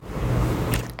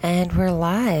And we're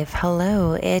live.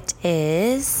 Hello. It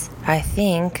is,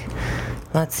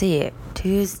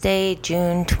 Tuesday,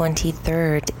 June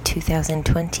 23rd,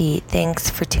 2020. Thanks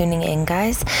for tuning in,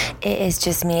 guys. It is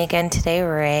just me again today,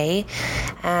 Ray.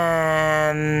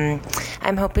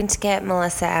 I'm hoping to get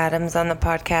Melissa Adams on the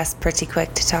podcast pretty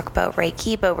quick to talk about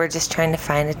Reiki, but we're just trying to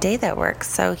find a day that works.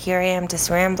 So here I am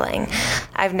just rambling.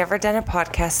 I've never done a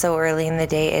podcast so early in the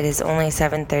day. It is only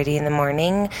 7:30 in the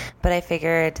morning, but I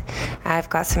figured I've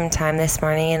got some time this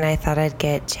morning and I thought I'd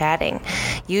get chatting.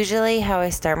 Usually how I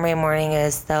start my morning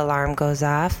is the alarm goes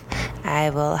off.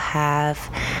 I will have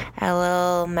a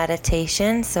little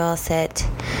meditation, so I'll sit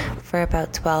for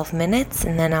about 12 minutes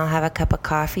and then I'll have a cup of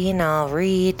coffee and I'll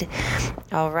read,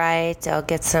 I'll write, I'll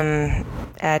get some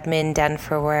admin done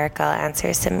for work, I'll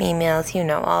answer some emails,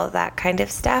 all of that kind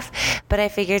of stuff. But I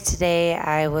figured today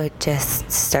I would just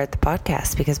start the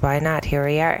podcast because why not? Here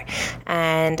we are.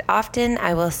 And often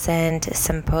I will send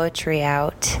some poetry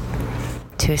out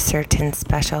to a certain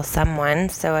special someone,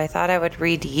 so I thought I would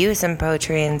read you some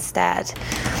poetry instead,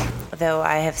 though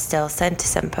I have still sent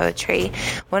some poetry.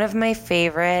 One of my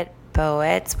favorite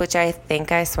poets, which I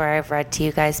swear I've read to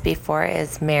you guys before,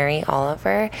 is Mary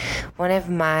Oliver. One of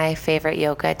my favorite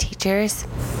yoga teachers,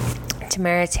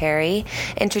 Tamara Terry,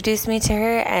 introduced me to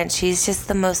her, and she's just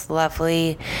the most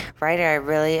lovely writer. I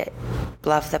really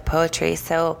love the poetry.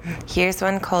 So here's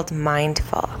one called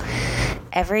Mindful.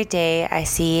 Every day I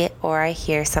see or I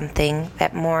hear something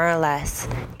that more or less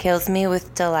kills me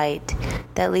with delight,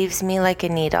 that leaves me like a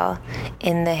needle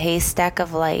in the haystack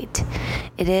of light.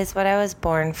 It is what I was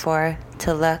born for,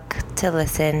 to look, to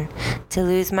listen, to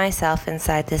lose myself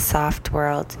inside this soft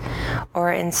world,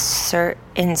 or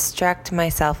instruct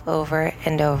myself over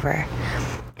and over.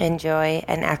 Enjoy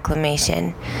and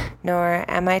acclamation. Nor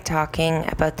am I talking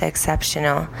about the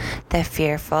exceptional, the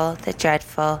fearful, the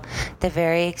dreadful, the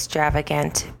very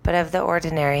extravagant, but of the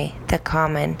ordinary, the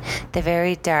common, the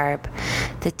very drab,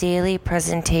 the daily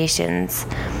presentations,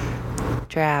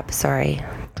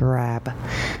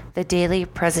 the daily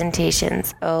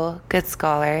presentations. Oh, good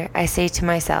scholar, I say to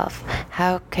myself,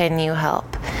 how can you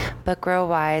help but grow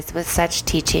wise with such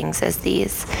teachings as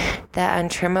these? The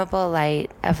untrimmable light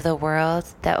of the world,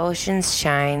 the oceans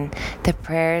shine, the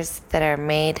prayers that are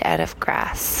made out of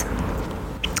grass.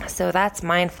 So that's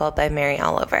Mindful by Mary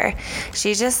Oliver.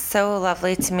 She's just so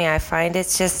lovely to me. I find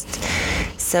it's just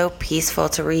so peaceful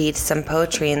to read some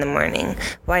poetry in the morning.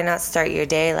 Why not start your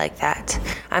day like that?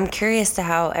 I'm curious to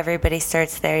how everybody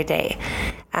starts their day.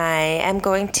 I am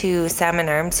going to Salmon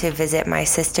Arm to visit my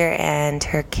sister and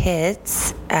her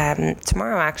kids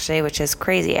tomorrow, actually, which is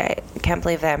crazy. I can't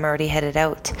believe that I'm already headed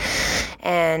out.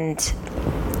 And,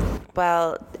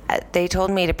 well, they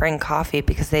told me to bring coffee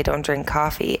because they don't drink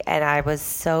coffee, and I was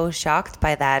so shocked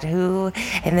by that. Who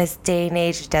in this day and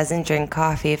age doesn't drink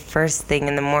coffee first thing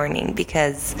in the morning?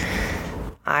 Because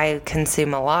I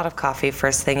consume a lot of coffee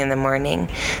first thing in the morning.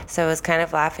 So I was kind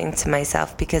of laughing to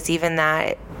myself because even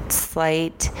that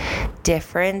slight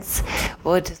difference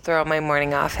would throw my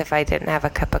morning off if I didn't have a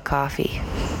cup of coffee,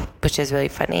 which is really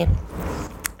funny.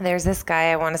 There's this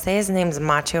guy, I want to say his name's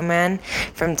Macho Man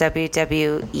from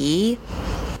WWE,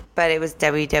 but it was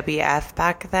WWF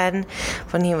back then.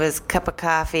 When he was cup of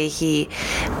coffee, he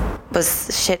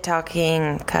was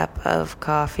shit-talking cup of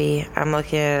coffee. I'm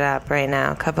looking it up right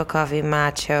now. Cup of coffee,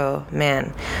 Macho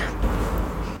Man.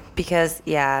 Because,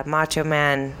 yeah, Macho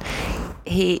Man,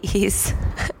 he's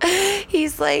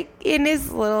like in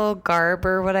his little garb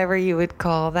or whatever you would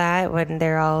call that when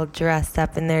they're all dressed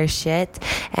up in their shit,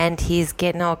 and he's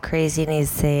getting all crazy and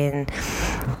he's saying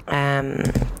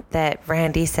that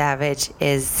Randy Savage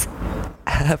is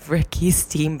a Ricky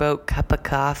Steamboat cup of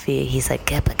coffee. He's like,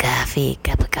 cup of coffee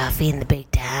in the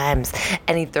big times.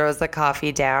 And he throws the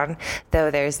coffee down, though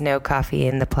there's no coffee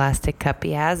in the plastic cup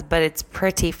he has, but it's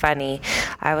pretty funny.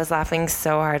 I was laughing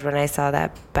so hard when I saw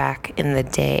that back in the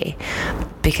day,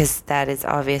 because that is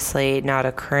obviously not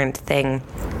a current thing.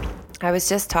 I was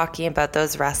just talking about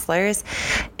those wrestlers.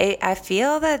 I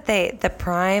feel that the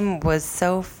prime was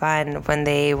so fun when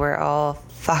they were all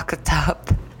fucked up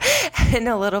and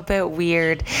a little bit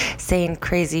weird, saying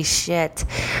crazy shit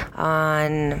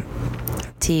on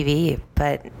TV,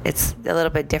 but it's a little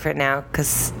bit different now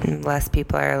because less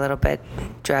people are a little bit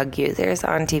drug users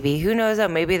on TV. Who knows? Oh,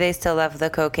 maybe they still love the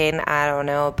cocaine. I don't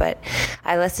know, but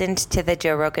I listened to the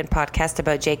Joe Rogan podcast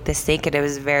about Jake the Snake, and it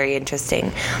was very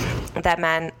interesting. That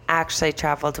man actually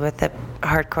traveled with a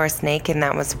hardcore snake, and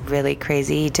that was really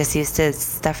crazy. He just used to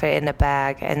stuff it in a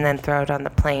bag and then throw it on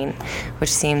the plane,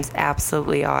 which seems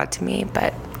absolutely odd to me,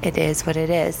 but it is what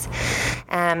it is.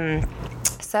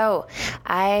 So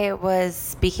I was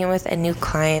speaking with a new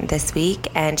client this week,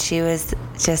 and she was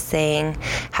just saying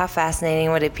how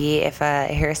fascinating would it be if a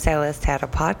hairstylist had a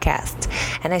podcast.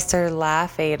 And I started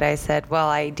laughing, and I said, well,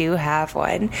 I do have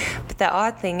one. But the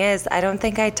odd thing is, I don't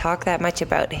think I talk that much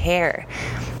about hair.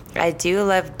 I do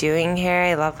love doing hair.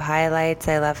 I love highlights.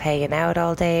 I love hanging out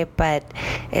all day, but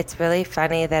it's really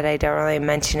funny that I don't really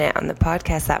mention it on the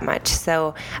podcast that much.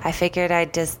 So I figured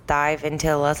I'd just dive into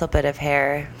a little bit of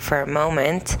hair for a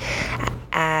moment.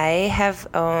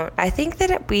 I think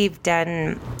that we've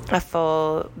done a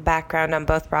full background on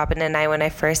both Robin and I when I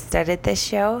first started this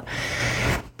show,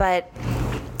 but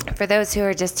for those who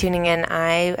are just tuning in,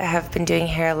 I have been doing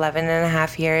hair 11 and a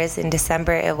half years. In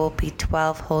December, it will be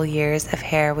 12 whole years of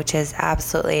hair, which is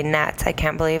absolutely nuts. I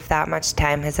can't believe that much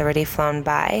time has already flown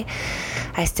by.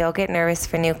 I still get nervous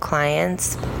for new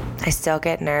clients. I still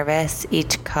get nervous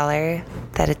each color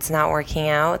that it's not working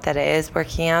out, that it is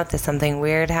working out, that something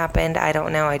weird happened. I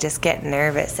don't know. I just get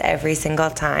nervous every single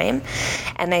time.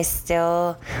 And I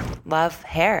still love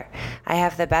hair. I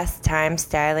have the best time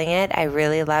styling it. I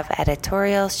really love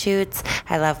editorial shoots.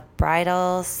 I love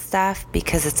bridal stuff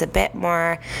because it's a bit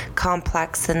more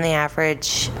complex than the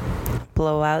average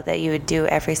blowout that you would do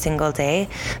every single day.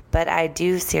 But I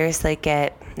do seriously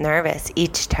get nervous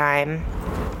each time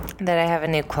that I have a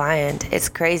new client. It's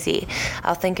crazy.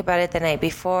 I'll think about it the night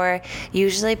before.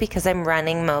 Usually because I'm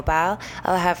running mobile,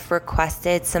 I'll have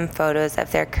requested some photos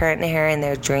of their current hair and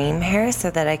their dream hair so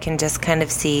that I can just kind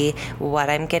of see what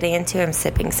I'm getting into. I'm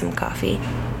sipping some coffee.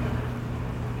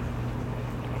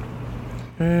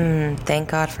 Thank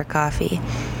God for coffee.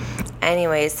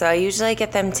 Anyways, so I usually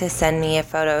get them to send me a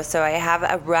photo so I have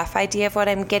a rough idea of what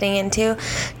I'm getting into,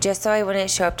 just so I wouldn't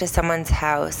show up to someone's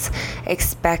house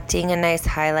expecting a nice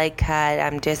highlight cut.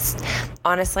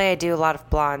 Honestly, I do a lot of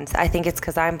blondes. I think it's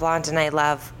because I'm blonde and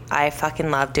I fucking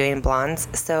love doing blondes,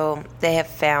 so they have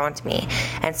found me.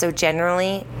 And so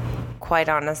generally, quite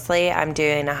honestly, I'm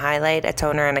doing a highlight, a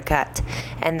toner, and a cut.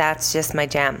 And that's just my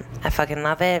jam. I fucking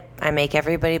love it. I make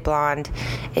everybody blonde.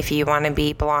 If you want to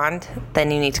be blonde,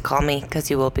 then you need to call me because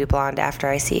you will be blonde after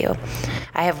I see you.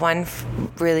 I have one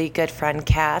really good friend,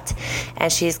 Kat,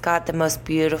 and she's got the most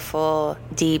beautiful,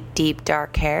 deep,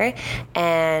 dark hair.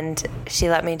 And she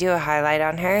let me do a highlight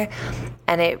on her.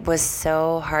 And it was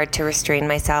so hard to restrain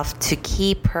myself to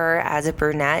keep her as a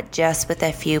brunette just with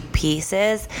a few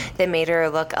pieces that made her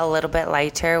look a little bit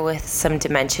lighter with some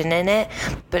dimension in it.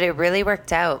 But it really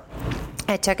worked out.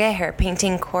 I took a hair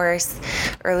painting course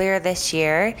earlier this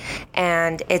year,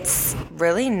 and it's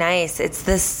really nice. It's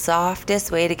the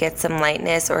softest way to get some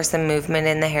lightness or some movement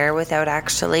in the hair without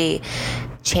actually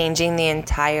changing the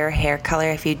entire hair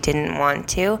color if you didn't want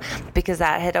to, because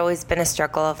that had always been a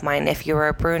struggle of mine. If you were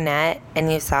a brunette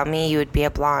and you saw me, you would be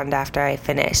a blonde after I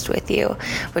finished with you,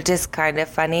 which is kind of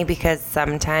funny because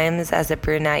sometimes as a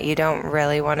brunette you don't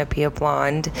really want to be a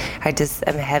blonde. I just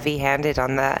am heavy-handed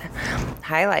on the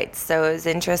highlights, so it was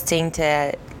interesting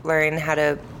to learn how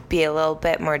to be a little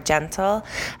bit more gentle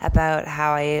about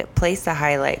how I place the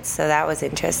highlights. So that was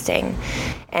interesting.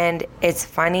 And it's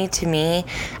funny to me,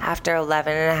 after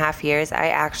 11 and a half years, I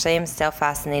actually am still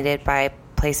fascinated by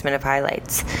placement of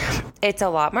highlights. It's a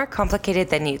lot more complicated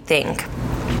than you think.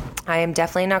 I am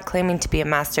definitely not claiming to be a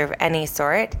master of any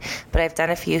sort, but I've done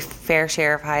a few fair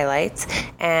share of highlights.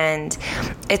 And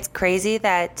it's crazy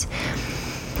that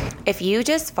if you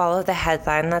just follow the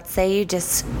headline, let's say you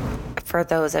just, for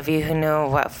those of you who know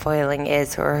what foiling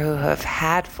is or who have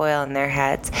had foil in their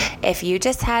heads, if you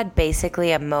just had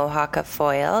basically a mohawk of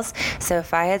foils, so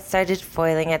if I had started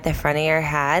foiling at the front of your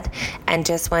head and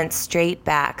just went straight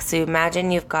back, so imagine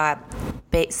you've got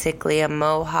basically a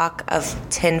mohawk of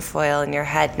tinfoil in your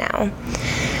head now.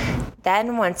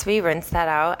 Then once we rinse that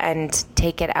out and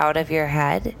take it out of your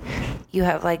head, you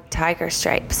have like tiger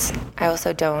stripes. I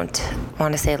also don't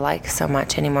want to say like so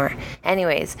much anymore.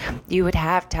 Anyways, you would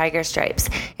have tiger stripes.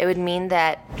 It would mean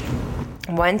that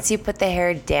once you put the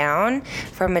hair down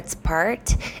from its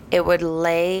part, it would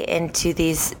lay into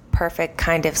these perfect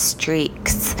kind of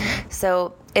streaks.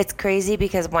 So it's crazy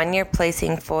because when you're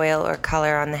placing foil or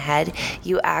color on the head,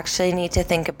 you actually need to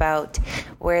think about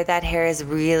where that hair is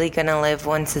really going to live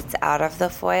once it's out of the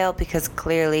foil, because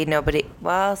clearly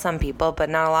some people, but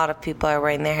not a lot of people are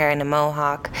wearing their hair in a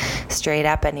mohawk straight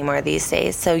up anymore these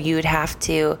days. So you'd have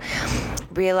to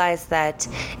realize that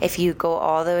if you go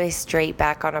all the way straight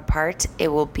back on a part, it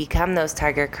will become those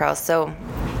tiger curls. So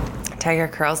tiger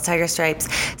curls, tiger stripes.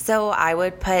 So I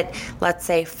would put, let's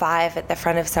say, 5 at the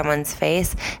front of someone's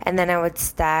face, and then I would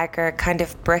stagger, kind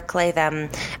of bricklay them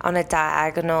on a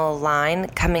diagonal line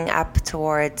coming up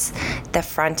towards the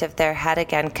front of their head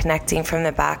again, connecting from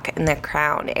the back in the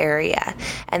crown area.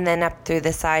 And then up through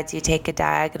the sides, you take a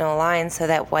diagonal line so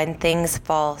that when things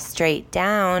fall straight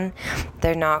down,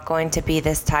 they're not going to be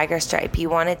this tiger stripe. You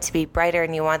want it to be brighter,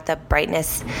 and you want the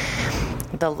brightness,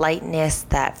 the lightness,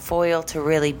 that foil to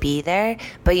really be there,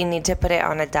 but you need to put it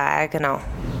on a diagonal.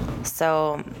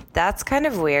 So that's kind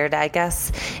of weird. I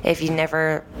guess if you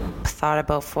never thought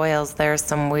about foils, there's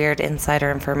some weird insider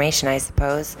information, I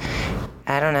suppose.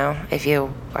 I don't know if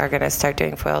you are going to start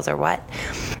doing foils or what.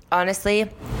 Honestly,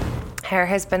 hair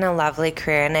has been a lovely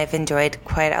career, and I've enjoyed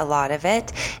quite a lot of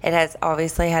it. It has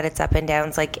obviously had its up and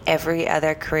downs like every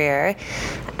other career.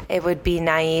 It would be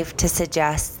naive to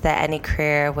suggest that any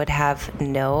career would have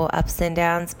no ups and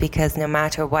downs, because no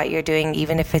matter what you're doing,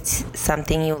 even if it's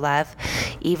something you love,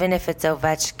 even if it's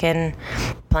Ovechkin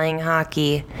playing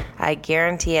hockey, I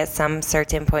guarantee at some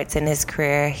certain points in his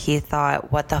career, he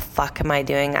thought, what the fuck am I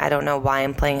doing? I don't know why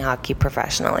I'm playing hockey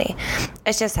professionally.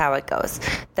 It's just how it goes.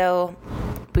 Though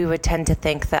we would tend to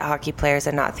think that hockey players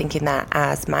are not thinking that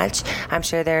as much. I'm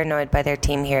sure they're annoyed by their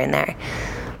team here and there,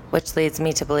 which leads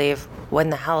me to believe, when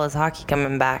the hell is hockey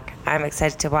coming back? I'm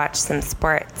excited to watch some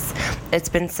sports. It's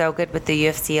been so good with the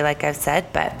UFC, like I've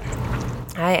said, but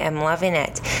I am loving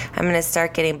it. I'm going to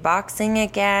start getting boxing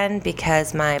again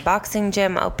because my boxing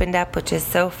gym opened up, which is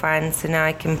so fun. So now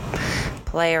I can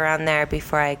play around there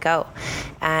before I go.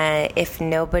 If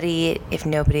nobody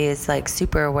is like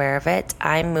super aware of it,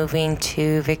 I'm moving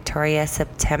to Victoria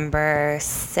September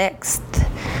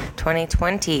 6th,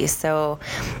 2020. So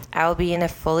I'll be in a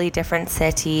fully different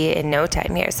city in no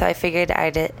time here. So I figured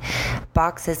I'd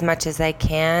box as much as I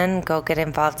can, go get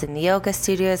involved in the yoga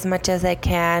studio as much as I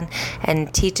can,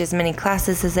 and teach as many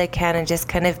classes as I can, and just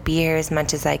kind of be here as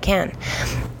much as I can.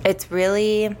 It's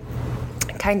really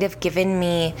kind of given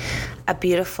me a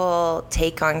beautiful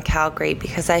take on Calgary,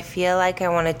 because I feel like I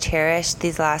want to cherish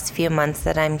these last few months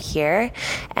that I'm here,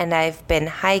 and I've been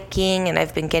hiking, and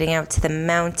I've been getting out to the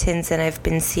mountains, and I've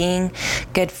been seeing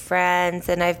good friends,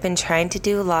 and I've been trying to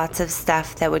do lots of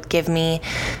stuff that would give me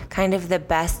kind of the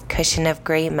best cushion of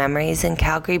great memories in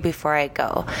Calgary before I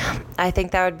go. I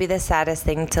think that would be the saddest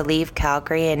thing, to leave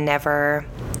Calgary and never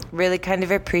really kind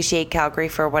of appreciate Calgary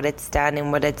for what it's done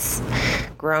and what it's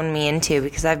grown me into,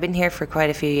 because I've been here for quite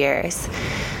a few years.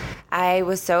 I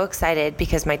was so excited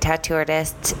because my tattoo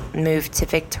artist moved to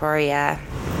Victoria,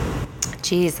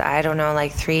 I don't know,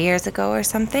 like 3 years ago or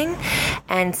something.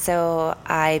 And so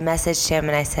I messaged him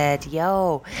and I said,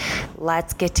 yo,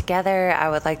 let's get together. I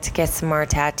would like to get some more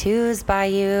tattoos by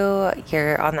you.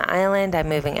 You're on the island. I'm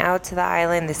moving out to the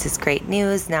island. This is great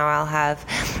news. Now I'll have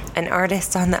an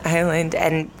artist on the island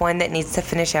and one that needs to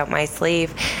finish out my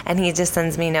sleeve. And he just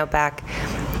sends me a note back,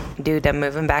 dude, I'm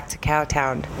moving back to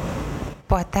Cowtown.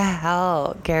 What the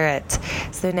hell, Garrett?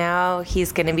 So now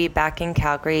he's going to be back in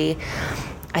Calgary,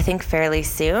 I think fairly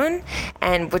soon,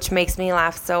 and which makes me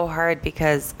laugh so hard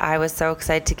because I was so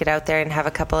excited to get out there and have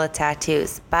a couple of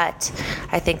tattoos. But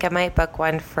I think I might book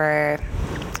one for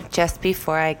just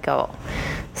before I go,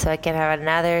 so I can have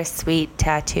another sweet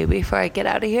tattoo before I get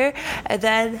out of here. And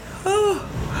then,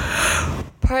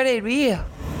 pardon me,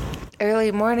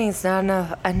 early mornings, not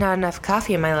enough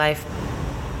coffee in my life.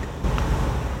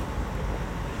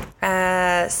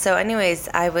 So anyways,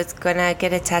 I was gonna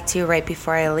get a tattoo right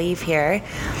before I leave here.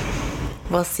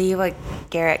 We'll see what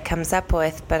Garrett comes up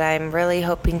with, but I'm really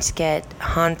hoping to get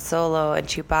Han Solo and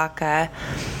Chewbacca,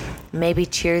 maybe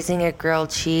cheersing a grilled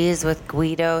cheese with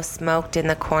Guido smoked in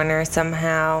the corner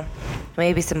somehow,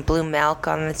 maybe some blue milk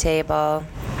on the table.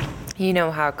 You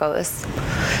know how it goes.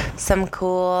 Some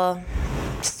cool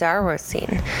Star Wars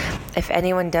scene. If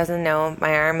anyone doesn't know,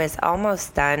 my arm is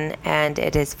almost done and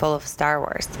it is full of Star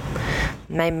Wars.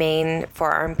 My main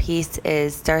forearm piece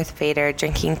is Darth Vader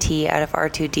drinking tea out of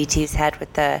R2-D2's head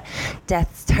with the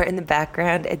Death Star in the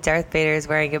background, and Darth Vader is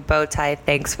wearing a bow tie.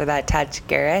 Thanks for that touch,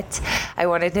 Garrett. I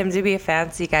wanted him to be a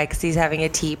fancy guy because he's having a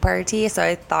tea party, so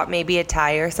I thought maybe a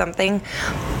tie or something.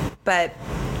 But,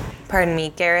 pardon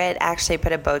me, Garrett actually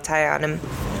put a bow tie on him,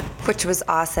 which was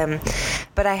awesome.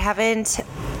 But I haven't...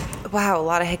 Wow, a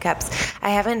lot of hiccups.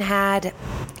 I haven't had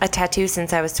a tattoo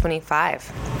since I was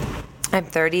 25. I'm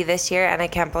 30 this year, and I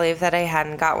can't believe that I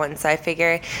hadn't got one. So I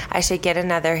figure I should get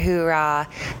another hoorah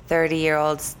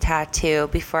 30-year-old's tattoo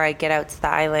before I get out to the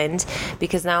island,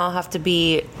 because now I'll have to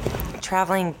be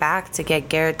traveling back to get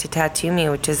Garrett to tattoo me,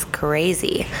 which is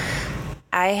crazy.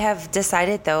 I have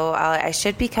decided, though, I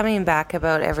should be coming back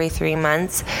about every 3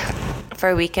 months for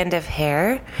a weekend of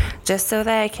hair, just so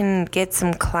that I can get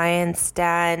some clients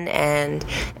done and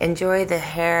enjoy the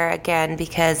hair again,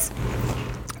 because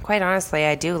quite honestly,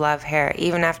 I do love hair,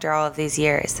 even after all of these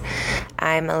years.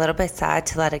 I'm a little bit sad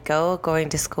to let it go going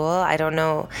to school. I don't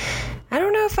know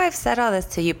if I've said all this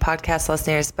to you podcast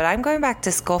listeners, but I'm going back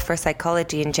to school for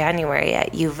psychology in January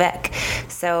at UVic.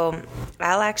 So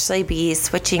I'll actually be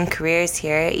switching careers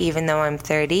here, even though I'm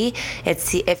 30.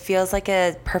 It feels like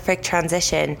a perfect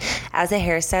transition. As a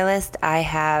hairstylist, I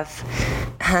have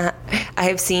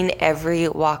seen every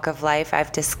walk of life.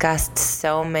 I've discussed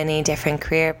so many different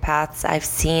career paths. I've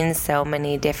seen so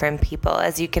many different people.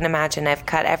 As you can imagine, I've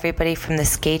cut everybody from the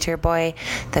skater boy,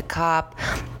 the cop,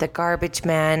 the garbage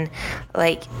man,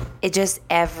 like it just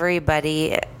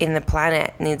everybody in the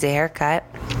planet needs a haircut.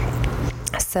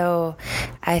 So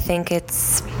I think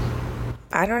it's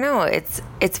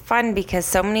fun because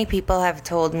so many people have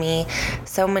told me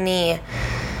so many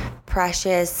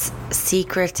precious,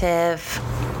 secretive,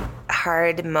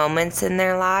 hard moments in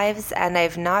their lives, and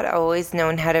I've not always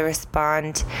known how to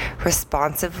respond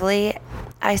responsively,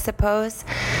 I suppose.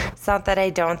 It's not that I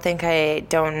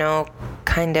don't know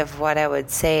kind of what I would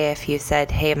say if you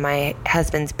said, hey, my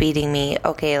husband's beating me.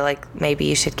 Okay, like maybe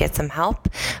you should get some help.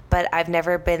 But I've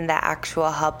never been the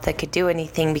actual help that could do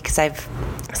anything because I've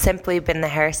simply been the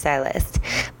hairstylist.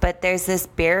 But there's this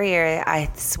barrier, I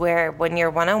swear, when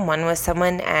you're one-on-one with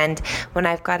someone and when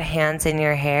I've got hands in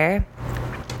your hair,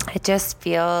 it just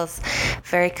feels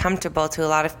very comfortable to a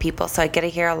lot of people. So I get to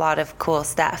hear a lot of cool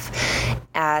stuff.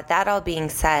 That all being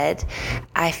said,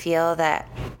 I feel that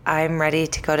I'm ready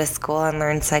to go to school and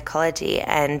learn psychology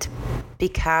and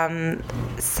become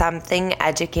something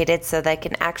educated so that I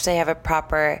can actually have a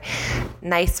proper,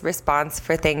 nice response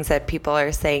for things that people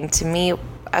are saying to me.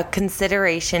 A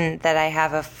consideration that I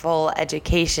have a full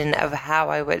education of how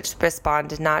I would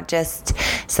respond, not just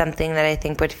something that I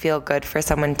think would feel good for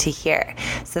someone to hear.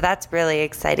 So that's really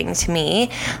exciting to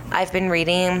me. I've been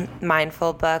reading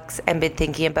mindful books and been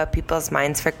thinking about people's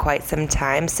minds for quite some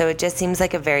time, so it just seems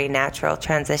like a very natural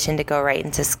transition to go right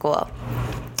into school.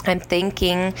 I'm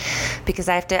thinking, because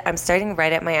I'm starting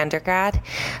right at my undergrad,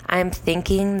 I'm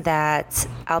thinking that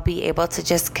I'll be able to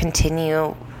just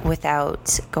continue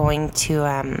without going to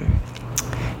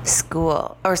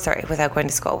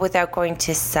without going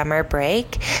to summer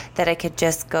break, that I could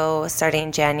just go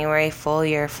starting January, full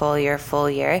year,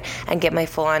 and get my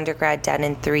full undergrad done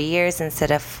in 3 years instead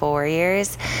of 4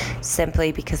 years,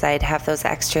 simply because I'd have those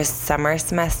extra summer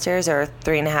semesters, or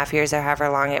 3.5 years, or however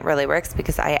long it really works,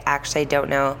 because I actually don't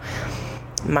know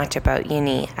much about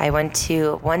uni. I went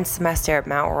to one semester at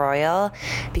Mount Royal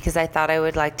because I thought I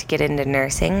would like to get into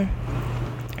nursing,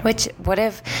 which would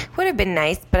have been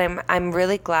nice, but I'm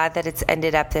really glad that it's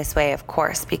ended up this way, of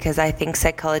course, because I think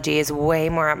psychology is way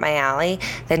more up my alley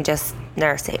than just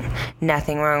nursing.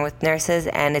 Nothing wrong with nurses,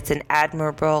 and it's an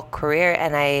admirable career,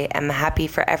 and I am happy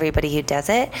for everybody who does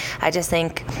it. I just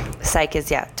think psych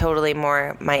is, totally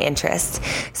more my interest.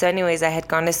 So anyways, I had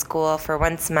gone to school for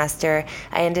one semester.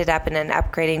 I ended up in an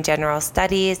upgrading general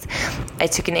studies. I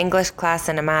took an English class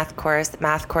and a math course. The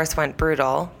math course went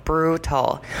brutal.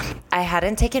 I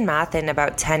hadn't taken math in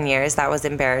about 10 years. That was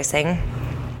embarrassing.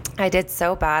 I did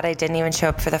so bad, I didn't even show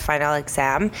up for the final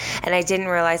exam, and I didn't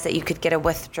realize that you could get a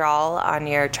withdrawal on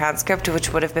your transcript,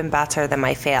 which would have been better than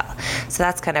my fail. So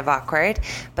that's kind of awkward.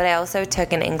 But I also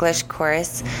took an English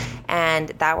course, and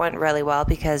that went really well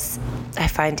because I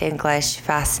find English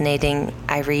fascinating.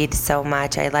 I read so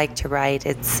much. I like to write.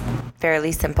 It's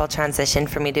fairly simple transition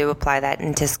for me to apply that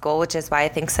into school, which is why I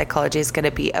think psychology is going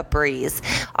to be a breeze.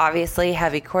 Obviously,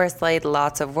 heavy course load,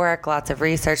 lots of work, lots of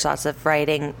research, lots of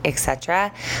writing,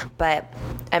 etc. But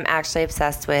I'm actually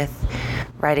obsessed with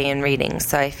writing and reading,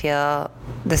 so I feel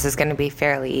this is going to be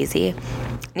fairly easy.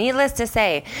 Needless to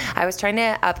say, I was trying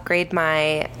to upgrade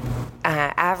my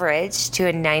average to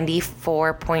a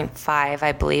 94.5,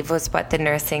 I believe was what the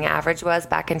nursing average was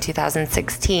back in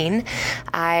 2016.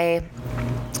 I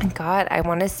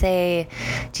want to say,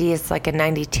 it's like a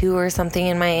 92 or something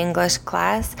in my English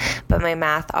class, but my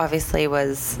math obviously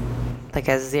was like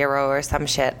a 0 or some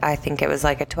shit. I think it was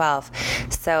like a 12.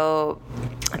 So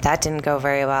that didn't go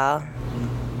very well.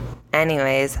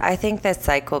 Anyways, I think that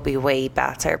psych will be way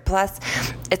better. Plus,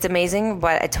 it's amazing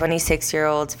what a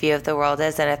 26-year-old's view of the world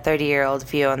is and a 30-year-old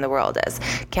view on the world is.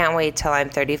 Can't wait till I'm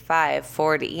 35,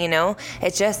 40,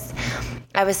 It's just,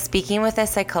 I was speaking with a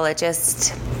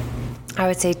psychologist, I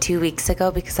would say 2 weeks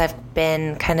ago, because I've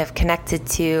been kind of connected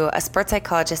to a sports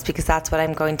psychologist because that's what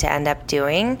I'm going to end up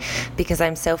doing, because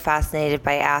I'm so fascinated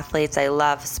by athletes. I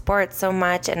love sports so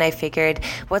much, and I figured,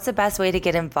 what's the best way to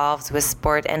get involved with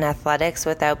sport and athletics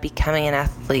without becoming an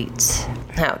athlete?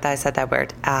 No, I said that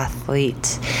word,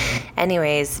 athlete.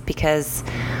 Anyways, because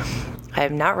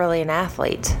I'm not really an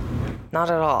athlete. Not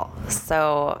at all.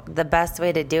 So the best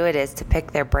way to do it is to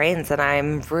pick their brains, and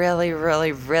I'm really,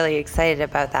 really, really excited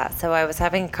about that. So I was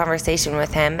having a conversation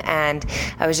with him, and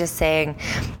I was just saying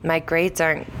my grades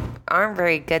aren't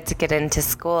very good to get into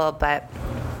school, but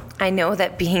I know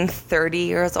that being 30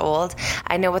 years old,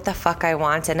 I know what the fuck I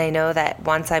want, and I know that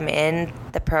once I'm in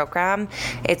the program,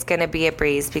 it's going to be a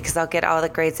breeze because I'll get all the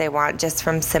grades I want just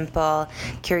from simple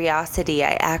curiosity.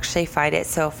 I actually find it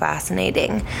so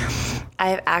fascinating.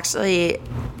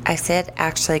 I said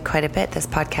actually quite a bit this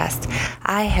podcast.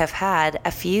 I have had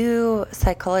a few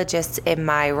psychologists in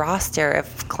my roster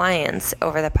of clients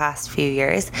over the past few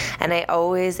years, and I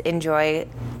always enjoy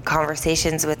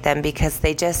conversations with them because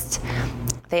they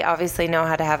obviously know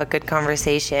how to have a good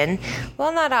conversation.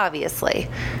 Well, not obviously.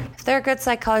 If they're a good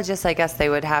psychologist, I guess they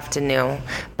would have to know.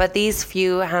 But these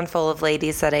few handful of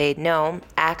ladies that I know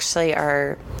actually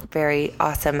are very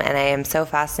awesome, and I am so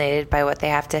fascinated by what they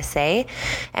have to say.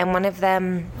 And one of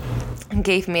them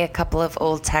gave me a couple of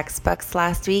old textbooks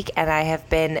last week, and I have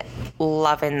been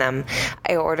loving them.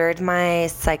 I ordered my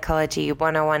Psychology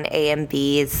 101 A and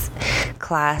B's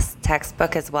class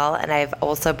textbook as well, and I've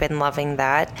also been loving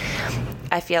that.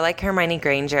 I feel like Hermione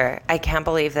Granger. I can't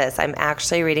believe this. I'm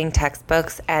actually reading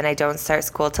textbooks, and I don't start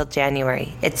school till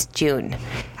January. It's June.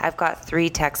 I've got 3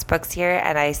 textbooks here,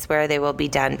 and I swear they will be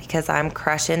done because I'm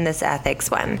crushing this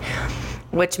ethics one,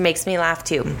 which makes me laugh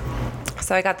too.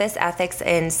 So I got this ethics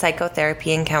in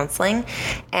psychotherapy and counseling,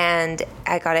 and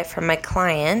I got it from my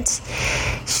client.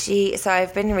 So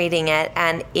I've been reading it,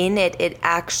 and in it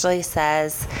actually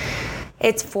says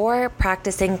it's for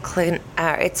practicing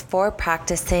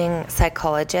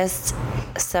psychologists.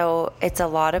 So it's a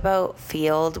lot about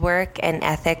field work and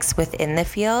ethics within the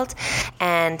field.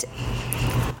 And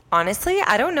honestly,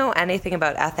 I don't know anything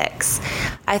about ethics.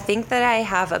 I think that I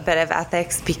have a bit of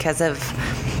ethics because of,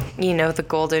 the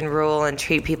golden rule and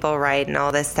treat people right and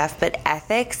all this stuff. But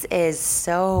ethics is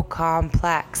so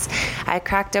complex. I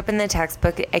cracked open the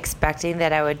textbook expecting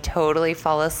that I would totally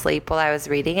fall asleep while I was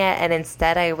reading it. And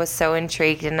instead, I was so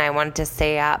intrigued and I wanted to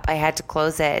stay up. I had to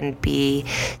close it and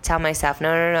tell myself,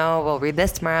 no, we'll read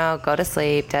this tomorrow. Go to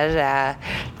sleep. We're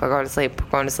going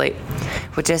to sleep.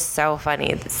 Which is so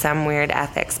funny. Some weird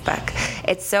ethics book.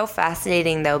 It's so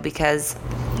fascinating though, because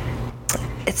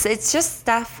it's just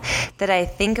stuff that I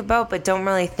think about but don't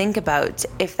really think about,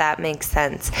 if that makes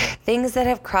sense. Things that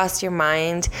have crossed your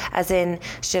mind, as in,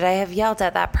 should I have yelled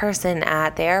at that person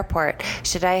at the airport?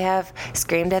 Should I have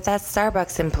screamed at that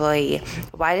Starbucks employee?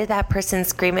 Why did that person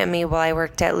scream at me while I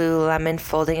worked at Lululemon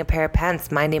folding a pair of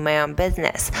pants, minding my own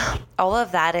business? All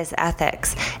of that is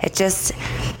ethics. It's just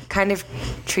kind of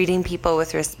treating people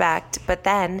with respect. But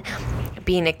then,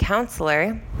 being a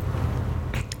counselor,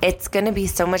 it's going to be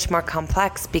so much more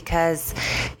complex because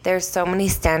there's so many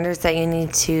standards that you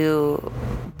need to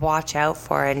watch out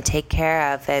for and take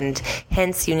care of, and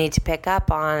hints you need to pick up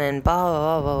on, and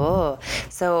blah, blah, blah, blah.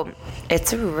 So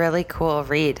it's a really cool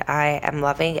read. I am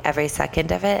loving every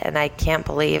second of it, and I can't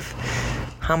believe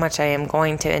how much I am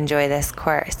going to enjoy this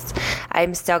course.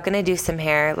 I'm still going to do some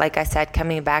hair, like I said,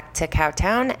 coming back to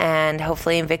Cowtown and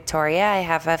hopefully in Victoria. I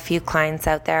have a few clients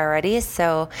out there already,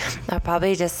 so I'll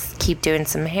probably just keep doing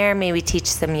some hair, maybe teach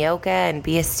some yoga and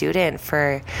be a student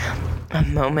for a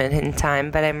moment in time,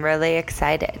 but I'm really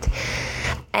excited.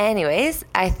 Anyways,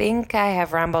 I think I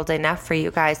have rambled enough for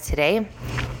you guys today.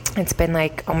 It's been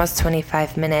like almost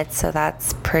 25 minutes, so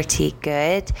that's pretty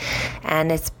good. And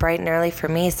it's bright and early for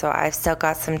me, so I've still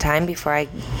got some time before I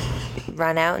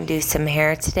run out and do some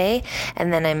hair today.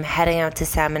 And then I'm heading out to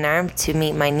Salmon Arm to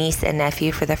meet my niece and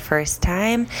nephew for the first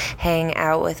time, hang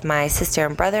out with my sister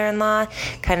and brother-in-law,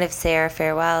 kind of say our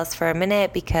farewells for a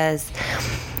minute, because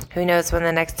who knows when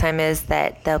the next time is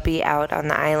that they'll be out on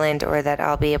the island, or that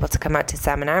I'll be able to come out to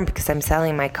Salmon Arm because I'm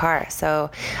selling my car. So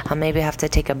I'll maybe have to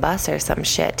take a bus or some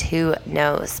shit. Who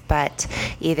knows? But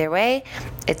either way,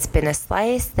 it's been a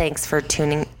slice. Thanks for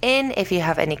tuning in. If you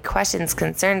have any questions,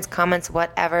 concerns, comments,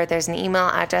 whatever, there's an email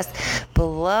address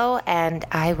below, and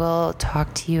I will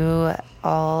talk to you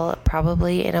all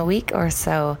probably in a week or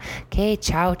so. Okay,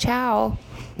 ciao, ciao.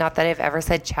 Not that I've ever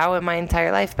said ciao in my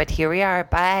entire life, but here we are.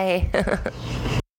 Bye.